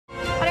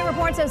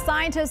report says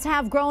scientists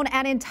have grown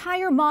an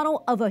entire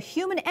model of a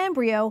human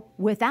embryo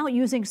without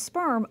using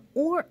sperm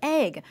or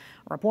egg. A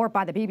report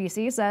by the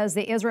BBC says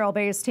the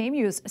Israel-based team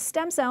used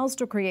stem cells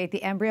to create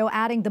the embryo,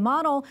 adding the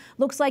model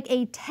looks like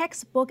a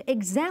textbook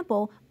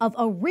example of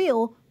a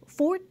real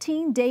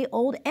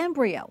 14-day-old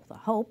embryo. The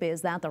hope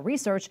is that the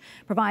research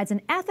provides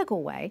an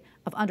ethical way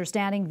of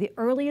understanding the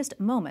earliest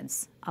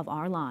moments of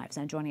our lives.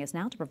 And joining us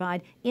now to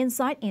provide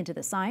insight into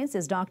the science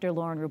is Dr.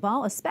 Lauren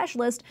Rubal, a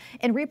specialist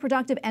in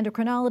reproductive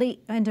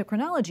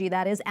endocrinology,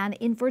 that is, and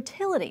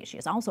infertility. She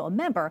is also a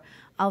member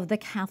of the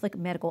Catholic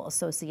Medical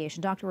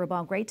Association. Dr.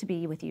 Rubal, great to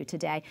be with you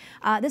today.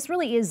 This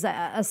really is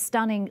a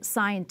stunning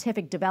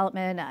scientific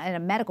development and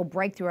a medical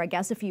breakthrough, I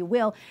guess, if you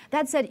will.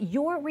 That said,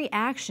 your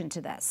reaction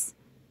to this?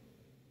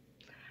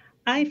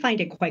 I find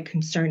it quite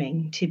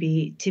concerning, to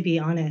be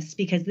honest,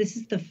 because this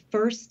is the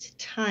first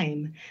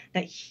time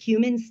that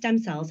human stem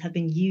cells have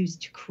been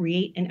used to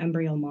create an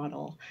embryo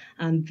model,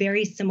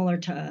 very similar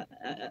to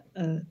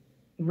a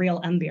real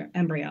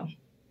embryo.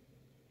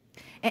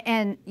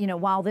 And, you know,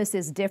 while this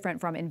is different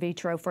from in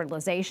vitro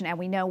fertilization, and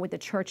we know what the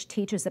church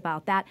teaches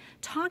about that,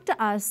 talk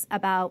to us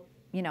about,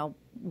 you know,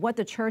 what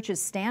the church's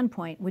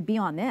standpoint would be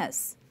on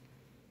this.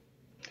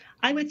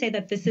 I would say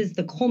that this is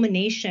the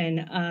culmination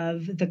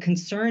of the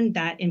concern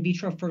that in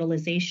vitro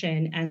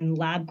fertilization and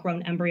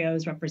lab-grown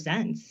embryos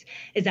represents,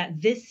 is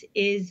that this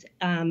is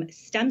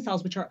stem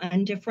cells, which are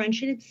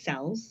undifferentiated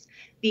cells,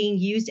 being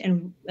used,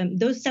 and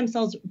those stem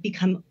cells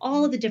become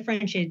all of the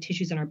differentiated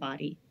tissues in our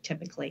body,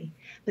 typically.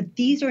 But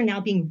these are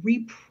now being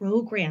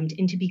reprogrammed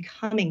into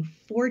becoming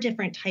 4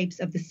 different types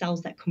of the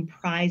cells that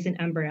comprise an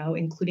embryo,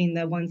 including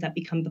the ones that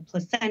become the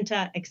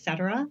placenta, et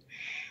cetera.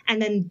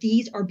 And then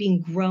these are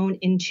being grown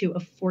into a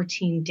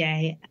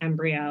 14-day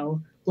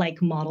embryo,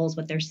 like models,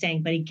 what they're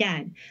saying. But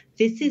again,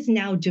 this is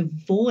now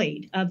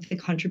devoid of the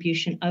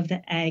contribution of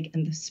the egg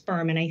and the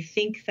sperm. And I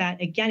think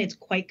that, again, it's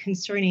quite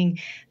concerning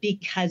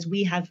because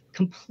we have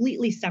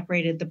completely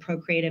separated the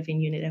procreative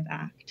and unitive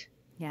act.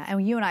 Yeah,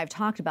 and you and I have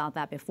talked about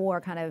that before,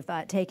 kind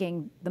of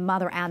taking the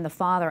mother and the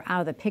father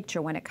out of the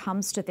picture when it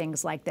comes to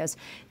things like this.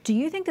 Do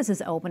you think this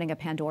is opening a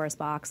Pandora's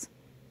box?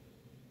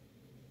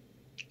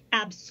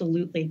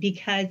 Absolutely,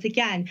 because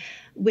again,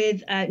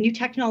 with new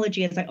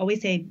technology, as I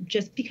always say,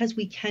 just because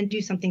we can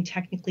do something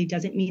technically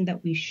doesn't mean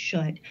that we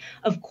should.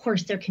 Of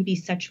course, there can be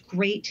such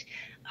great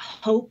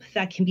hope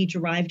that can be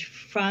derived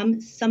from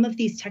some of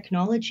these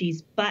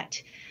technologies, but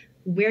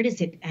where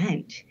does it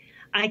end?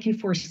 I can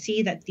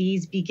foresee that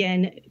these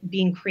begin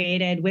being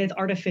created with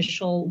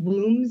artificial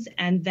wombs,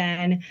 and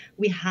then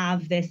we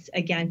have this,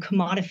 again,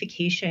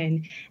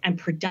 commodification and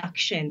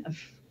production of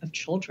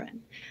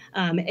children.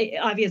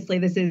 Obviously,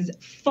 this is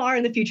far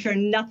in the future,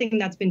 nothing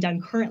that's been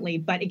done currently.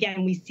 But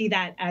again, we see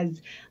that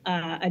as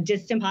a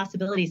distant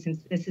possibility since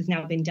this has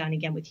now been done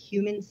again with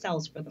human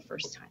cells for the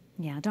first time.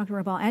 Yeah, Dr.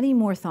 Rubal, any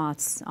more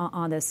thoughts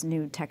on this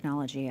new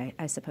technology,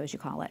 I suppose you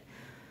call it?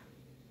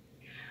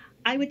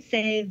 I would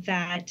say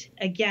that,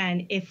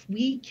 again, if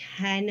we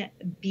can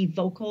be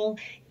vocal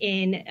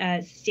in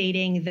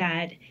stating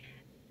that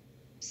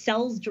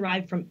cells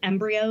derived from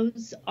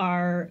embryos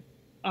are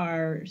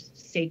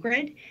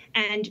sacred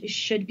and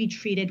should be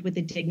treated with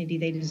the dignity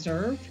they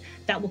deserve,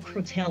 that will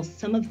curtail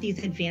some of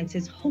these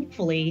advances,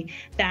 hopefully,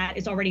 that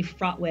is already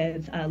fraught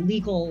with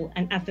legal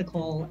and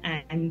ethical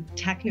and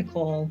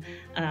technical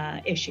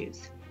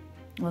issues.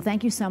 Well,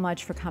 thank you so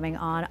much for coming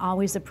on.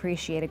 Always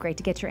appreciate it. Great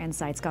to get your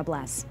insights. God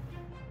bless.